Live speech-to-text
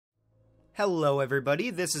Hello everybody,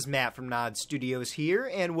 this is Matt from MrNoDStudios here,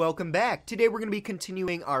 and welcome back. Today we're going to be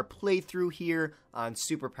continuing our playthrough here on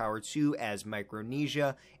SuperPower 2 as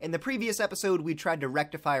Micronesia. In the previous episode, we tried to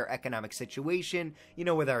rectify our economic situation, you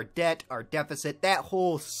know, with our debt, our deficit, that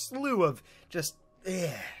whole slew of just...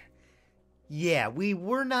 Yeah, we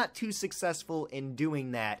were not too successful in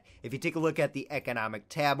doing that. If you take a look at the economic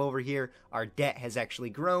tab over here, our debt has actually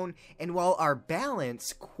grown, and while our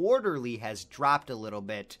balance quarterly has dropped a little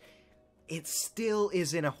bit, it still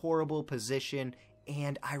is in a horrible position,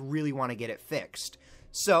 and I really want to get it fixed.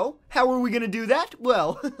 So, how are we going to do that?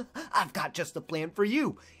 Well, I've got just the plan for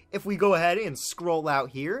you. If we go ahead and scroll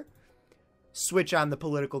out here, switch on the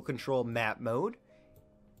political control map mode,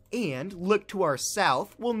 and look to our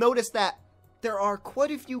south, we'll notice that there are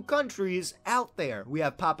quite a few countries out there. We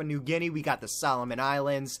have Papua New Guinea, we got the Solomon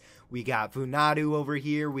Islands, we got Vanuatu over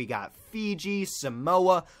here, we got Fiji,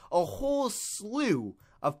 Samoa, a whole slew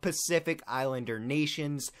of Pacific Islander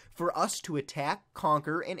nations for us to attack,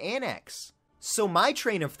 conquer, and annex. So my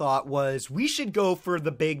train of thought was we should go for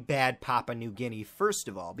the big bad Papua New Guinea first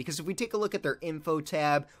of all, because if we take a look at their info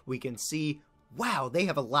tab, we can see, wow, they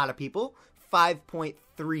have a lot of people,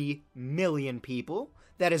 5.3 million people.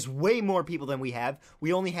 That is way more people than we have.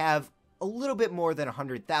 We only have a little bit more than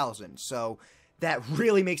 100,000, so that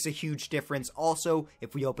really makes a huge difference. Also,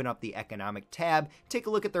 if we open up the economic tab, take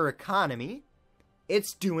a look at their economy,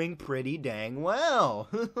 it's doing pretty dang well.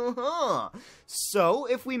 So,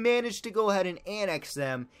 if we manage to go ahead and annex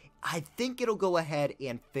them, I think it'll go ahead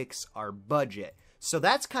and fix our budget. So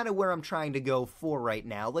that's kind of where I'm trying to go for right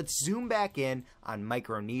now. Let's zoom back in on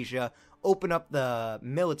Micronesia, open up the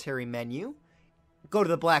military menu, go to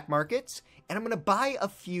the black markets, and I'm going to buy a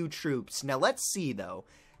few troops. Now let's see though,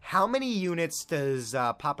 how many units does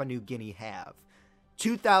Papua New Guinea have?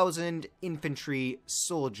 2,000 infantry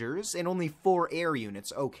soldiers and only 4 air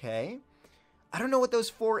units. Okay. I don't know what those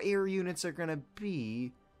 4 air units are going to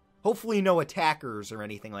be. Hopefully no attackers or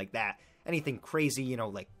anything like that. Anything crazy, you know,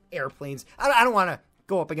 like airplanes. I don't want to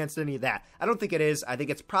go up against any of that. I don't think it is. I think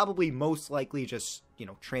it's probably most likely just, you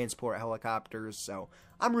know, transport helicopters. So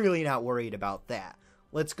I'm really not worried about that.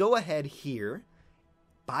 Let's go ahead here.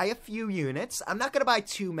 Buy a few units. I'm not going to buy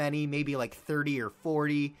too many, maybe like 30 or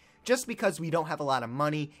 40. Just because we don't have a lot of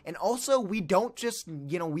money, and also we don't just,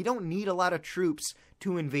 you know, we don't need a lot of troops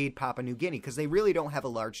to invade Papua New Guinea, because they really don't have a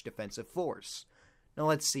large defensive force. Now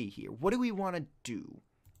let's see here, what do we want to do?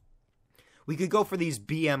 We could go for these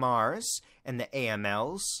BMRs and the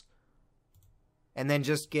AMLs, and then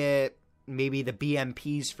just get maybe the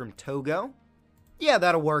BMPs from Togo. Yeah,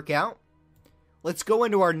 that'll work out. Let's go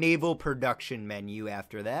into our naval production menu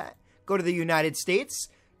after that. Go to the United States.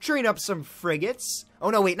 Train up some frigates. Oh,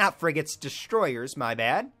 no, wait, not frigates. Destroyers, my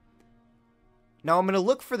bad. Now, I'm going to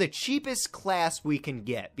look for the cheapest class we can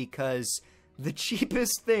get, because the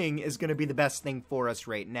cheapest thing is going to be the best thing for us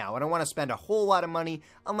right now. I don't want to spend a whole lot of money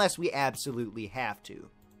unless we absolutely have to.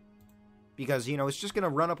 Because, you know, it's just going to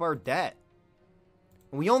run up our debt.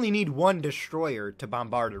 We only need 1 destroyer to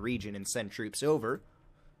bombard a region and send troops over.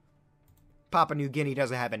 Papua New Guinea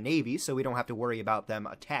doesn't have a navy, so we don't have to worry about them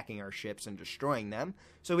attacking our ships and destroying them.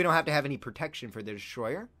 So we don't have to have any protection for the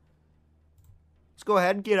destroyer. Let's go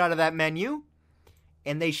ahead and get out of that menu.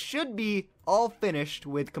 And they should be all finished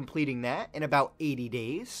with completing that in about 80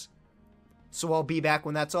 days. So I'll be back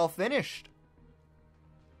when that's all finished.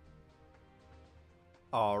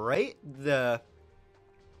 Alright, so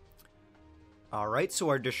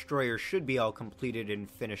our destroyer should be all completed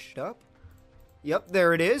and finished up. Yep,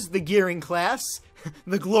 there it is, the gearing class,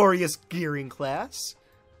 the glorious gearing class.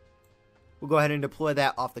 We'll go ahead and deploy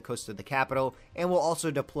that off the coast of the capital, and we'll also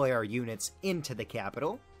deploy our units into the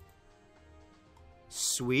capital.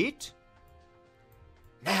 Sweet.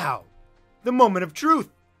 Now, the moment of truth.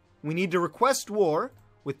 We need to request war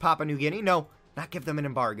with Papua New Guinea. No, not give them an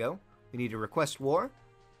embargo. We need to request war.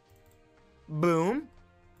 Boom.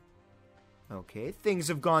 Okay, things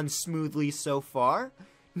have gone smoothly so far.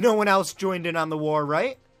 No one else joined in on the war,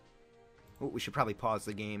 right? Oh, we should probably pause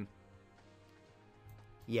the game.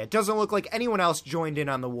 Yeah, it doesn't look like anyone else joined in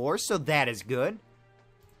on the war, so that is good.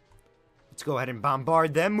 Let's go ahead and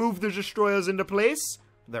bombard them. Move the destroyers into place.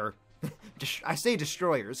 They're... I say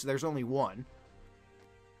destroyers. There's only 1.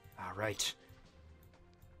 Alright.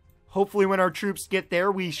 Hopefully when our troops get there,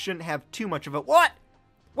 we shouldn't have too much of a... What?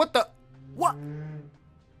 What the... What?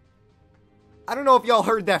 I don't know if y'all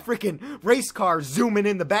heard that freaking race car zooming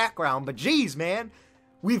in the background, but geez, man.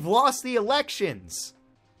 We've lost the elections.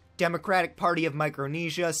 Democratic Party of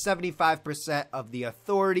Micronesia, 75% of the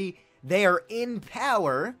authority. They are in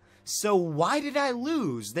power. So why did I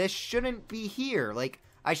lose? This shouldn't be here. Like,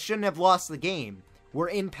 I shouldn't have lost the game. We're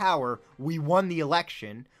in power. We won the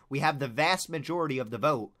election. We have the vast majority of the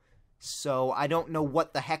vote. So I don't know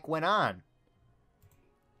what the heck went on.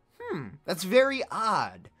 That's very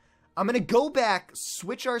odd. I'm going to go back,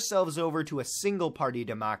 switch ourselves over to a single-party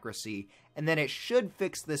democracy, and then it should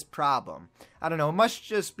fix this problem. I don't know, it must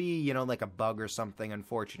just be, you know, like a bug or something,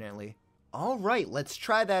 unfortunately. Alright, let's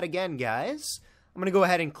try that again, guys. I'm going to go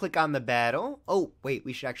ahead and click on the battle. Oh, wait,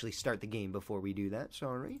 we should actually start the game before we do that,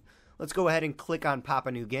 sorry. Let's go ahead and click on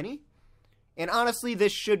Papua New Guinea. And honestly,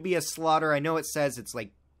 this should be a slaughter. I know it says it's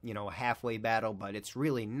like, you know, a halfway battle, but it's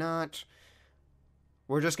really not.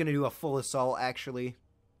 We're just going to do a full assault, actually.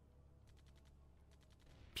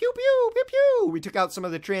 Pew, pew, pew, pew. We took out some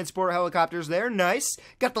of the transport helicopters there. Nice.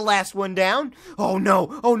 Got the last one down. Oh,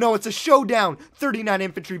 no, it's a showdown. 39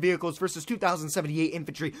 infantry vehicles versus 2,078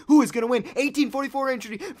 infantry. Who is going to win? 1844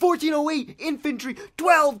 infantry, 1408 infantry,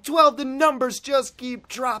 1212. The numbers just keep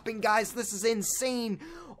dropping, guys. This is insane.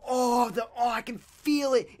 Oh, I can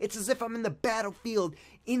feel it. It's as if I'm in the battlefield,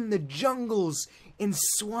 in the jungles, in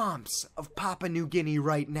swamps of Papua New Guinea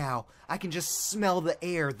right now. I can just smell the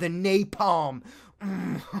air, the napalm.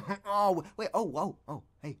 Oh, wait,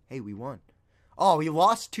 hey, we won. Oh, we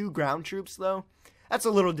lost 2 ground troops, though. That's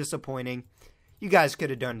a little disappointing. You guys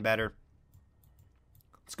could have done better.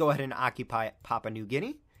 Let's go ahead and occupy Papua New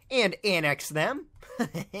Guinea and annex them.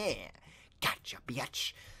 Gotcha,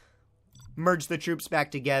 bitch. Merge the troops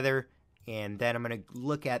back together, and then I'm going to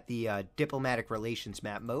look at the diplomatic relations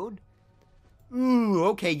map mode. Ooh,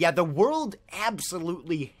 okay, yeah, the world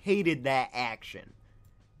absolutely hated that action.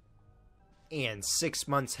 And 6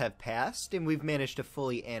 months have passed, and we've managed to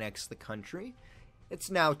fully annex the country.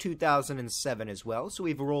 It's now 2007 as well, so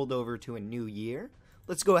we've rolled over to a new year.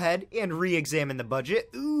 Let's go ahead and re-examine the budget.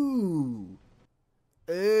 Ooh.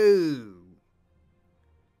 Ooh.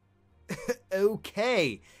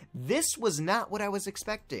 Okay. This was not what I was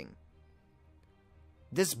expecting.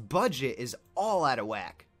 This budget is all out of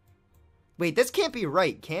whack. Wait, this can't be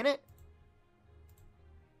right, can it?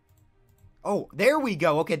 Oh, there we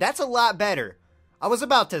go. Okay, that's a lot better. I was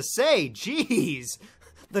about to say, geez,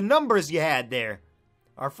 the numbers you had there.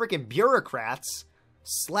 Our freaking bureaucrats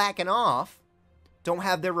slacking off. Don't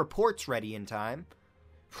have their reports ready in time.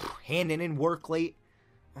 Handing in work late.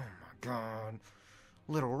 Oh my god.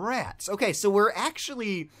 Little rats. Okay, so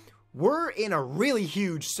we're in a really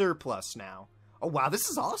huge surplus now. Oh wow, this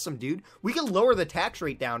is awesome, dude. We can lower the tax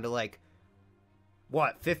rate down to like,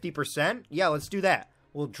 what, 50%? Yeah, let's do that.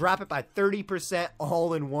 We'll drop it by 30%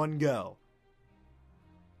 all in one go.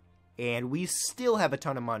 And we still have a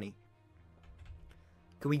ton of money.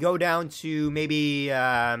 Can we go down to maybe,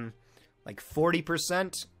 like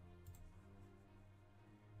 40%?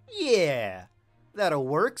 Yeah, that'll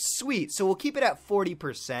work. Sweet. So we'll keep it at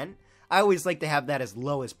 40%. I always like to have that as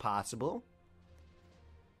low as possible.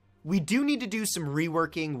 We do need to do some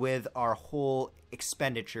reworking with our whole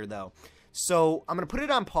expenditure, though. So I'm going to put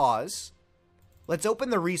it on pause. Let's open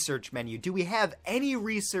the research menu. Do we have any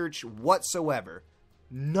research whatsoever?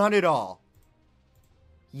 None at all.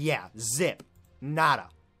 Yeah, zip. Nada.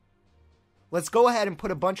 Let's go ahead and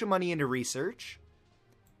put a bunch of money into research.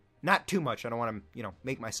 Not too much. I don't want to,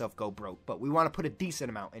 make myself go broke, but we want to put a decent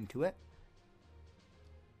amount into it.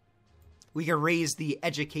 We can raise the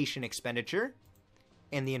education expenditure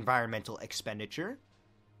and the environmental expenditure.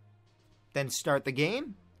 Then start the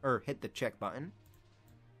game, or hit the check button.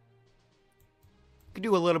 Could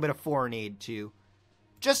do a little bit of foreign aid too,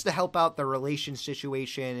 just to help out the relations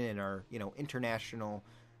situation and our, international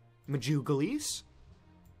majugalis.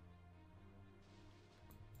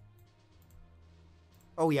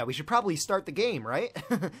 Oh yeah, we should probably start the game, right?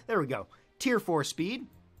 There we go. Tier 4 speed.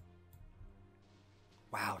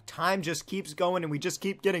 Wow, time just keeps going and we just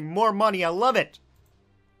keep getting more money. I love it.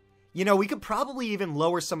 We could probably even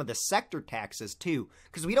lower some of the sector taxes too,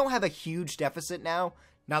 because we don't have a huge deficit now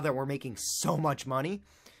that we're making so much money.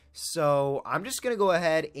 So I'm just going to go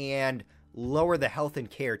ahead and lower the health and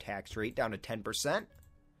care tax rate down to 10%.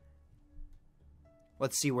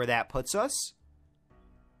 Let's see where that puts us.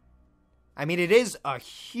 I mean, it is a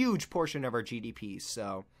huge portion of our GDP,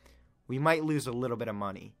 so we might lose a little bit of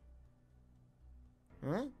money.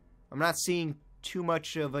 Huh? I'm not seeing too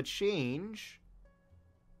much of a change.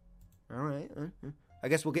 All right. I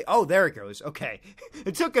guess we'll get... Oh, there it goes. Okay.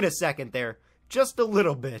 It took it a second there. Just a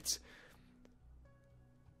little bit.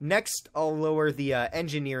 Next, I'll lower the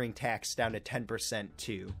engineering tax down to 10%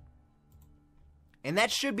 too. And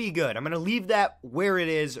that should be good. I'm going to leave that where it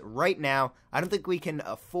is right now. I don't think we can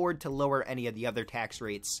afford to lower any of the other tax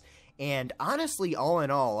rates. And honestly, all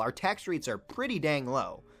in all, our tax rates are pretty dang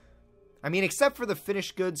low. I mean, except for the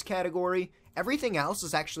finished goods category, everything else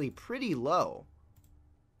is actually pretty low.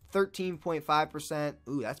 13.5%.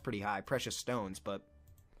 Ooh, that's pretty high. Precious stones, but...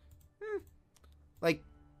 like,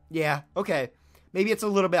 yeah, okay. Maybe it's a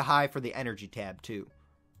little bit high for the energy tab, too.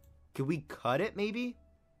 Could we cut it, maybe?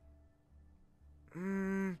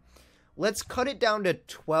 Let's cut it down to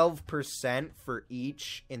 12% for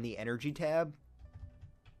each in the energy tab.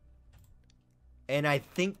 And I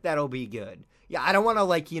think that'll be good. Yeah, I don't want to,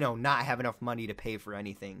 like, not have enough money to pay for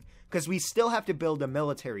anything. Because we still have to build a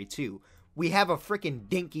military, too. We have a freaking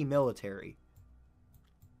dinky military.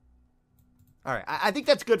 Alright, I think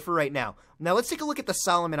that's good for right now. Now, let's take a look at the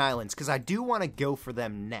Solomon Islands, because I do want to go for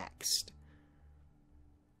them next.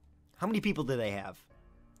 How many people do they have?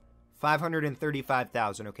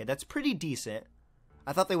 535,000. Okay, that's pretty decent.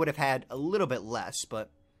 I thought they would have had a little bit less, but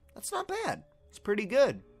that's not bad. It's pretty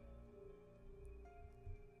good.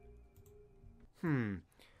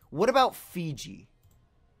 What about Fiji?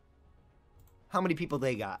 How many people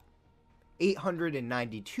they got?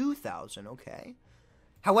 892,000, okay.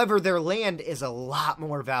 However, their land is a lot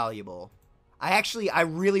more valuable. I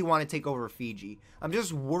really want to take over Fiji. I'm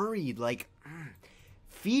just worried, like,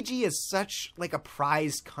 Fiji is such, like, a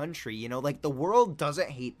prized country, like, the world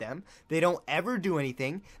doesn't hate them. They don't ever do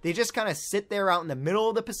anything. They just kind of sit there out in the middle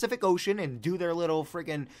of the Pacific Ocean and do their little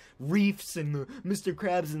freaking reefs and the Mr.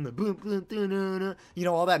 Krabs and the boom, boom, dun,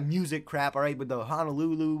 all that music crap, all right, with the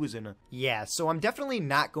Honolulu's and yeah, so I'm definitely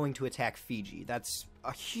not going to attack Fiji. That's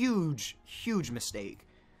a huge, huge mistake.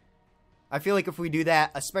 I feel like if we do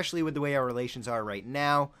that, especially with the way our relations are right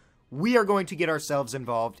now, we are going to get ourselves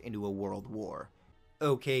involved into a world war.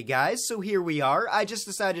 Okay, guys, so here we are. I just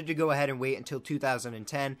decided to go ahead and wait until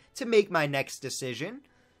 2010 to make my next decision.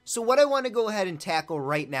 So what I want to go ahead and tackle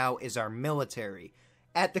right now is our military.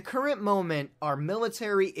 At the current moment, our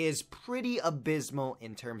military is pretty abysmal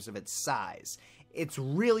in terms of its size. It's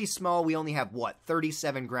really small. We only have,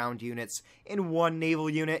 37 ground units and 1 naval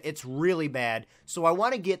unit. It's really bad. So I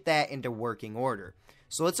want to get that into working order.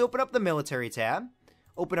 So let's open up the military tab,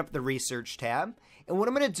 open up the research tab, and what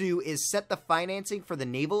I'm going to do is set the financing for the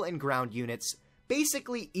naval and ground units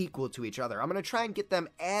basically equal to each other. I'm going to try and get them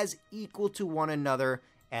as equal to one another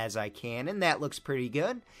as I can, and that looks pretty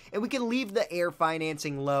good. And we can leave the air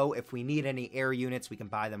financing low. If we need any air units, we can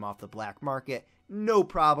buy them off the black market. No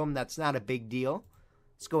problem. That's not a big deal.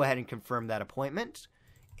 Let's go ahead and confirm that appointment.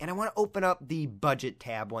 And I want to open up the budget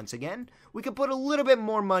tab once again. We can put a little bit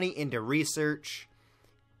more money into research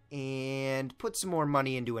and put some more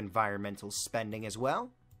money into environmental spending as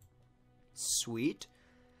well. Sweet.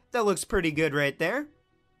 That looks pretty good right there.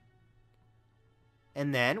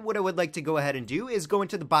 And then what I would like to go ahead and do is go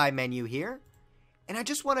into the buy menu here. And I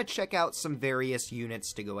just want to check out some various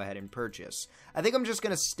units to go ahead and purchase. I think I'm just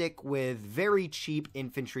going to stick with very cheap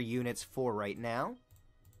infantry units for right now.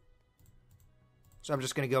 So I'm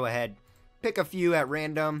just going to go ahead, pick a few at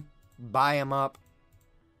random, buy them up.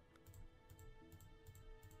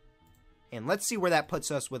 And let's see where that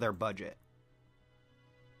puts us with our budget.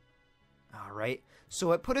 Alright,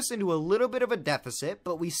 so it put us into a little bit of a deficit,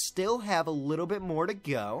 but we still have a little bit more to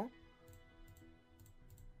go.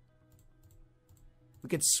 We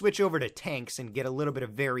could switch over to tanks and get a little bit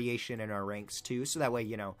of variation in our ranks too, so that way,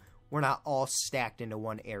 we're not all stacked into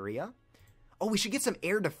one area. Oh, we should get some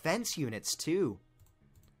air defense units too.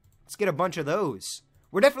 Let's get a bunch of those.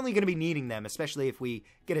 We're definitely going to be needing them, especially if we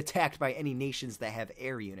get attacked by any nations that have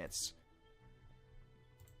air units.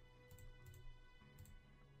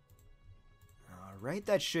 Alright,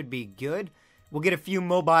 that should be good. We'll get a few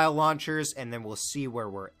mobile launchers, and then we'll see where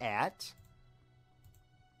we're at.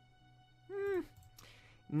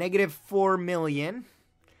 Negative 4 million.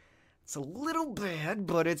 It's a little bad,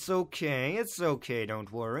 but it's okay. It's okay,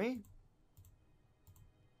 don't worry.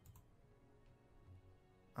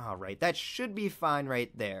 Alright, that should be fine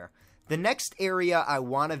right there. The next area I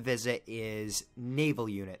want to visit is naval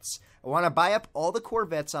units. I want to buy up all the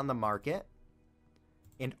corvettes on the market.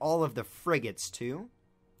 And all of the frigates, too.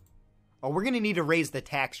 Oh, we're going to need to raise the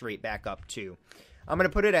tax rate back up, too. I'm going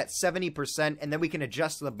to put it at 70%, and then we can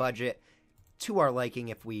adjust the budget to our liking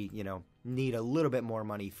if we, need a little bit more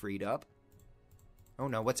money freed up. Oh,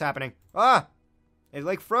 no, what's happening? Ah! It,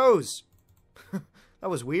 like, froze.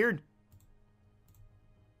 That was weird.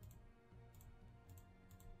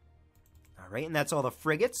 Alright, and that's all the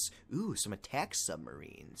frigates. Ooh, some attack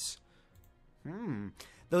submarines.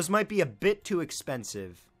 Those might be a bit too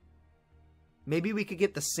expensive. Maybe we could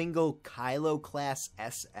get the single Kylo class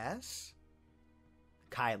SS?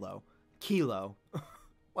 Kylo. Kilo.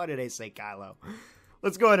 Why did I say Kylo?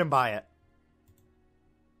 Let's go ahead and buy it.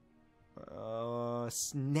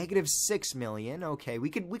 Negative 6 million. Okay, we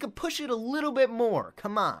could push it a little bit more.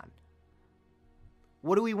 Come on.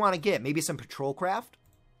 What do we want to get? Maybe some patrol craft?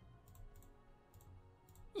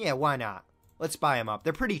 Yeah, why not? Let's buy them up.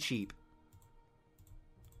 They're pretty cheap.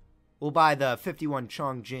 We'll buy the 51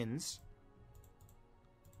 Chongjins.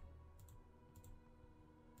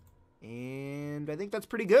 And I think that's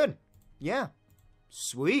pretty good. Yeah.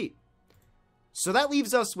 Sweet. So that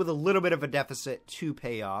leaves us with a little bit of a deficit to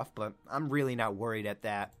pay off, but I'm really not worried at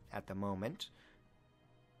that at the moment.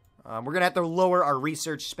 We're going to have to lower our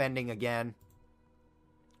research spending again.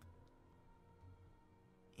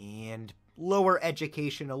 And lower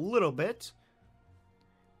education a little bit.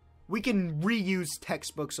 We can reuse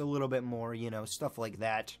textbooks a little bit more, you know, stuff like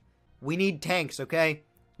that. We need tanks, okay?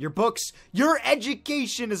 Your books, your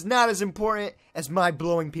education is not as important as my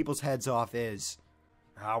blowing people's heads off is.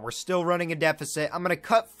 We're still running a deficit. I'm going to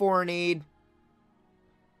cut foreign aid.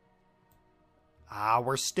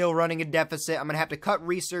 We're still running a deficit. I'm going to have to cut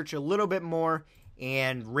research a little bit more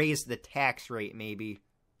and raise the tax rate maybe.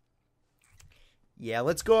 Yeah,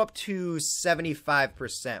 let's go up to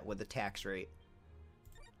 75% with the tax rate.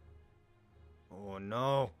 Oh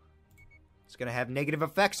no. It's going to have negative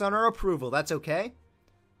effects on our approval. That's okay.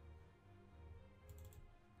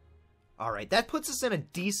 Alright, that puts us in a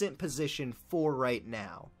decent position for right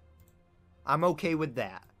now. I'm okay with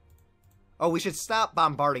that. Oh, we should stop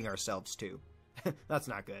bombarding ourselves too. That's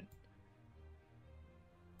not good.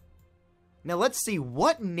 Now let's see,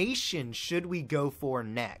 what nation should we go for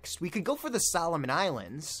next? We could go for the Solomon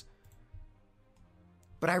Islands.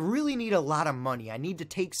 But I really need a lot of money. I need to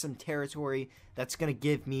take some territory that's going to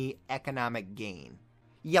give me economic gain.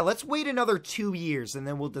 Yeah, let's wait another 2 years and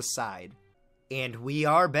then we'll decide. And we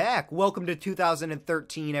are back. Welcome to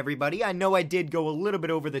 2013, everybody. I know I did go a little bit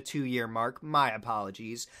over the 2-year mark. My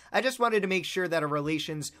apologies. I just wanted to make sure that our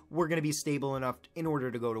relations were going to be stable enough in order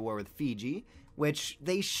to go to war with Fiji, which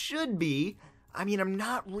they should be. I mean, I'm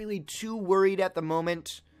not really too worried at the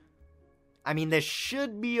moment. I mean, this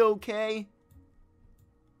should be okay.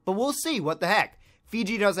 But we'll see. What the heck?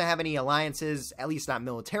 Fiji doesn't have any alliances, at least not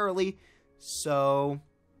militarily. So,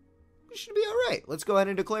 we should be alright. Let's go ahead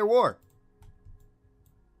and declare war.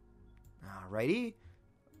 Alrighty.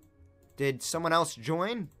 Did someone else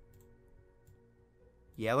join?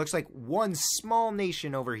 Yeah, it looks like one small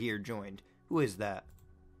nation over here joined. Who is that?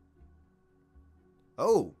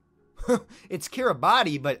 Oh. It's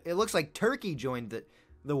Kiribati, but it looks like Turkey joined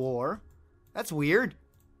the war. That's weird.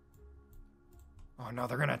 Oh no,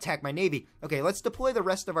 they're gonna attack my navy. Okay, let's deploy the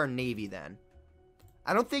rest of our navy then.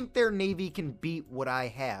 I don't think their navy can beat what I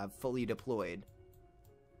have fully deployed.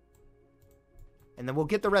 And then we'll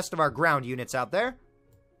get the rest of our ground units out there.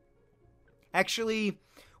 Actually,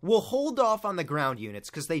 we'll hold off on the ground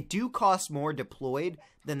units because they do cost more deployed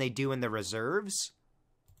than they do in the reserves.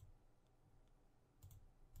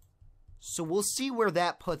 So we'll see where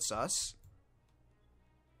that puts us.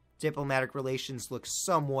 Diplomatic relations look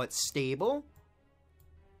somewhat stable.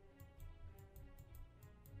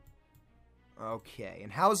 Okay,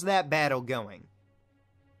 and how's that battle going?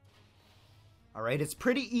 Alright, it's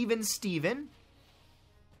pretty even, Steven.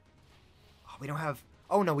 We don't have...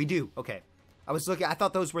 Oh, no, we do. Okay. I was looking... I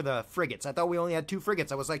thought those were the frigates. I thought we only had 2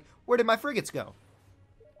 frigates. I was like, where did my frigates go?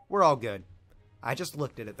 We're all good. I just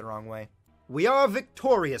looked at it the wrong way. We are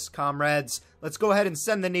victorious, comrades. Let's go ahead and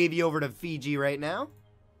send the navy over to Fiji right now.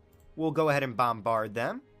 We'll go ahead and bombard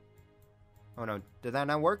them. Oh, no. Did that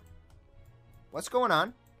not work? What's going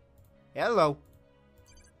on? Hello.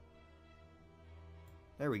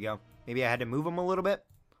 There we go. Maybe I had to move them a little bit.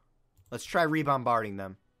 Let's try rebombarding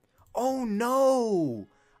them. Oh no!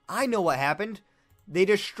 I know what happened. They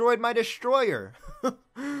destroyed my destroyer.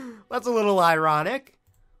 That's a little ironic.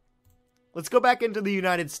 Let's go back into the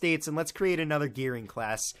United States and let's create another gearing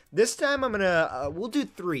class. This time I'm gonna, we'll do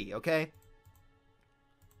 3, okay?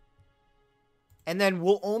 And then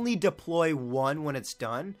we'll only deploy 1 when it's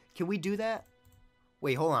done. Can we do that?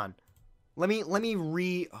 Wait, hold on. Let me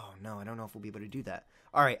oh no, I don't know if we'll be able to do that.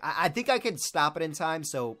 Alright, I think I can stop it in time,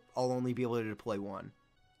 so I'll only be able to deploy 1.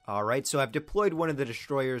 Alright, so I've deployed one of the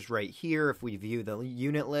destroyers right here. If we view the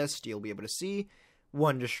unit list, you'll be able to see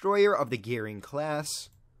 1 destroyer of the gearing class.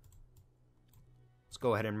 Let's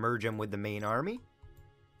go ahead and merge them with the main army.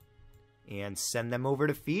 And send them over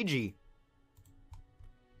to Fiji.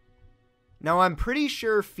 Now, I'm pretty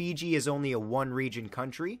sure Fiji is only a 1-region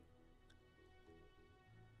country.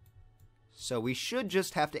 So we should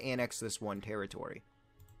just have to annex this 1 territory.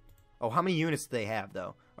 Oh, how many units do they have,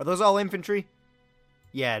 though? Are those all infantry?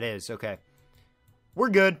 Yeah, it is. Okay. We're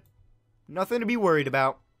good. Nothing to be worried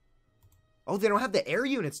about. Oh, they don't have the air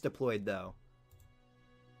units deployed, though.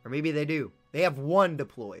 Or maybe they do. They have 1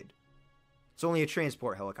 deployed. It's only a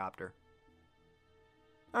transport helicopter.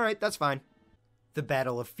 Alright, that's fine. The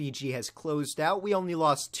Battle of Fiji has closed out. We only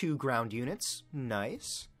lost 2 ground units.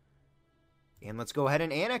 Nice. And let's go ahead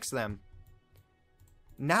and annex them.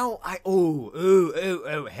 Now hello.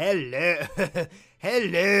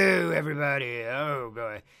 Hello, everybody. Oh,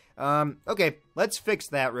 boy. Okay, let's fix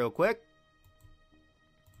that real quick.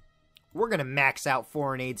 We're gonna max out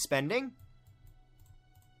foreign aid spending.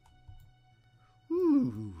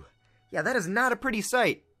 Ooh. Yeah, that is not a pretty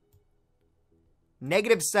sight.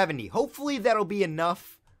 -70. Hopefully that'll be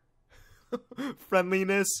enough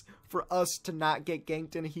friendliness for us to not get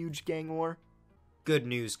ganked in a huge gang war. Good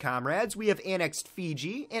news, comrades. We have annexed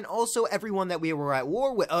Fiji, and also everyone that we were at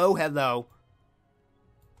war with. Oh, hello.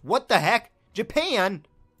 What the heck? Japan?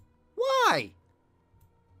 Why?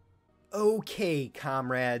 Okay,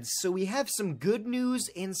 comrades, so we have some good news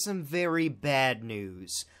and some very bad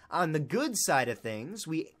news. On the good side of things,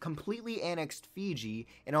 we completely annexed Fiji,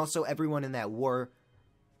 and also everyone in that war.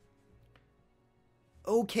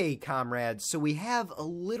 Okay, comrades, so we have a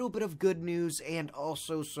little bit of good news and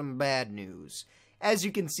also some bad news. As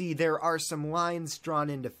you can see, there are some lines drawn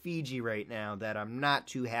into Fiji right now that I'm not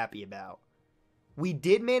too happy about. We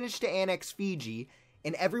did manage to annex Fiji,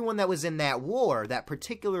 and everyone that was in that war, that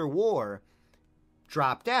particular war,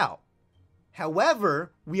 dropped out.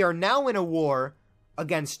 However, we are now in a war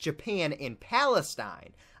against Japan in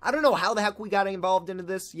Palestine. I don't know how the heck we got involved into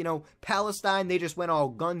this. You know, Palestine, they just went all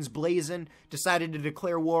guns blazing, decided to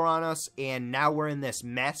declare war on us, and now we're in this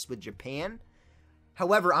mess with Japan.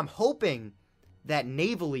 However, I'm hoping that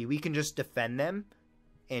navally we can just defend them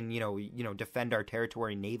and, defend our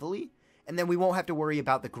territory navally, and then we won't have to worry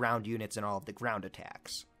about the ground units and all of the ground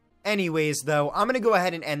attacks. Anyways, though, I'm going to go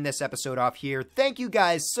ahead and end this episode off here. Thank you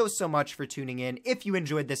guys so much for tuning in. If you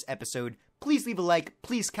enjoyed this episode, please leave a like,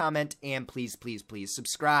 please comment, and please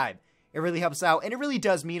subscribe. It really helps out, and it really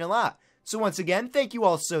does mean a lot. So once again, thank you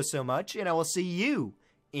all so much, and I will see you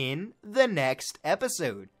in the next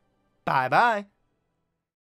episode. Bye-bye.